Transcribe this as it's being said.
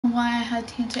why I had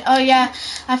TNT. Oh yeah,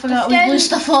 I forgot we blew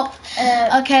stuff up.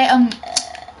 Okay,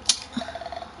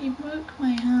 you broke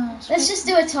my house. Let's just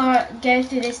do a tour, go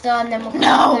through this door, and then we'll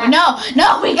No,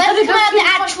 we Let's gotta come go out through the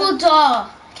actual door.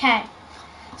 Okay.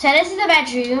 So this is the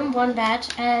bedroom, one bed,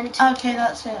 and... Okay,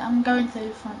 that's it. I'm going through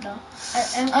the front door.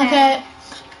 Okay. Okay.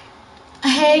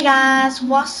 Hey guys,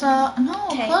 what's up? No,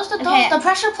 Okay, close the doors. okay. The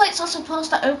pressure plates are supposed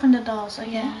to open the doors,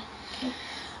 okay? Yeah. Okay.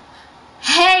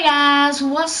 Hey guys,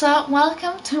 what's up?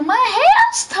 Welcome to my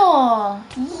house tour.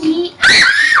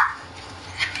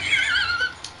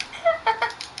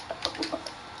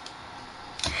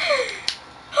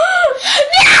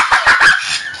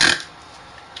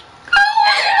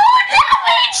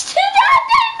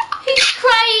 He's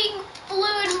crying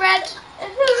blue and red.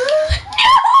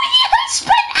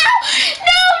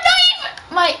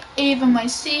 Even my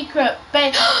secret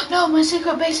base. No, my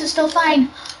secret base is still fine.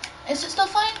 Is it still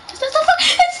fine? Is it still fine?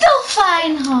 It's still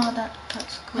fine. Oh,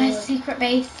 that's cool. My secret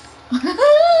base. Why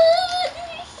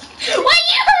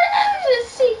you the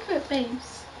secret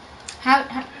base? How?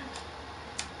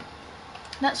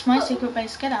 That's my secret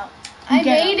base. Get out. I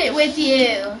Get made out. it with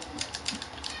you.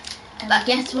 And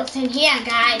guess what's in here,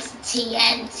 guys?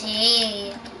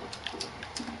 TNT.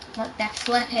 Look, they're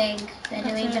flipping. They're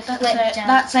doing the flip dance.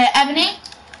 That's it, Ebony.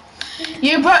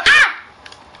 You broke.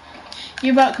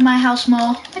 You broke my house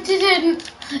more. I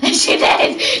didn't. She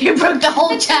did. You broke the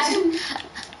whole chest.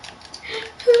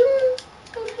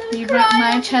 You broke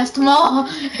my chest more.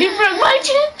 You broke my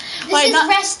chest. This is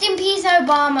rest in peace,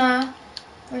 Obama.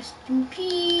 Rest in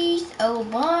peace,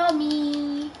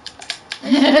 Obama. So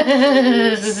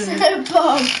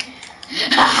bomb.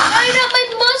 I got my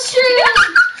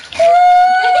mushroom.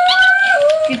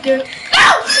 Good job.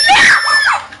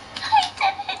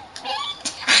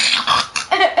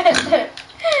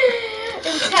 It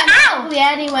was kind of ugly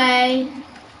anyway.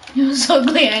 It was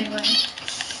ugly anyway.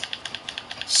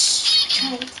 Shh.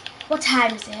 What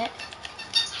time is it?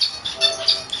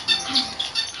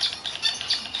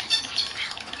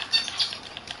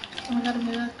 Oh my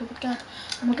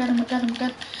god,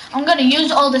 I'm gonna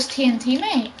use all this TNT,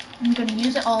 mate. I'm gonna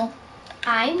use it all.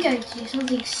 I'm going to do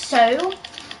something so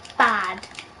bad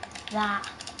that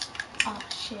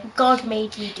God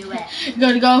made me do it. You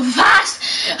gotta go fast.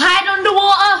 Hide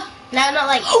underwater. No, not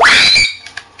like...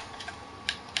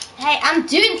 Hey, I'm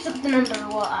doing something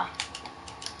underwater.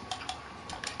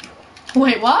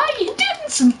 Wait, why are you doing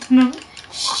something?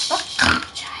 Shh.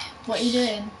 What are you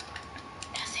doing?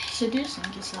 Nothing.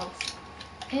 Seducing yourself.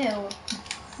 Ew.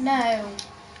 No.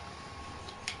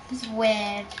 This is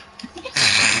weird.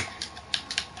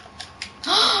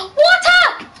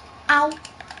 Water! Ow.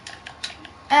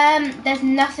 There's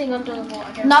nothing under the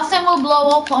water. Nothing will blow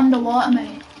up underwater,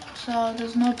 mate. So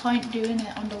there's no point doing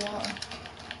it underwater.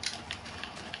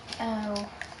 Oh.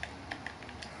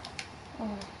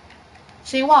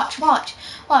 See, watch.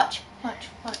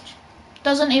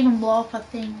 Doesn't even blow up a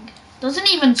thing. Doesn't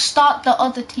even start the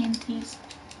other TNTs.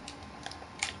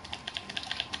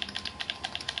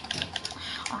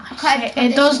 Oh, shit.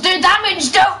 It does do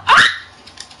damage though. Ah!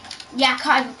 Yeah, I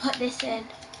can't even put this in.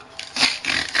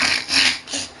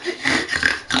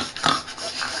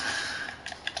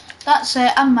 That's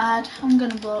it, I'm mad. I'm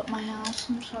gonna blow up my house,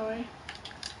 I'm sorry.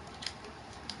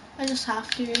 I just have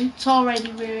to. It's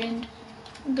already ruined.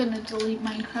 I'm gonna delete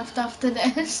Minecraft after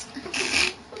this.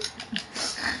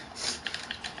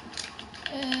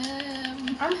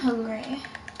 I'm hungry.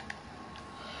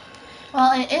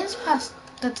 Well, it is past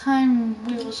the time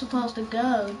we were supposed to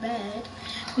go to bed.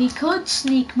 We could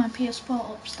sneak my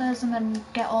PS4 upstairs and then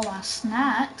get all our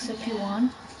snacks if you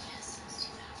want.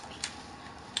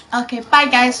 Okay, bye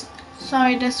guys.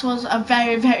 Sorry, this was a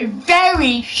very, very,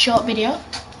 very short video.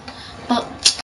 But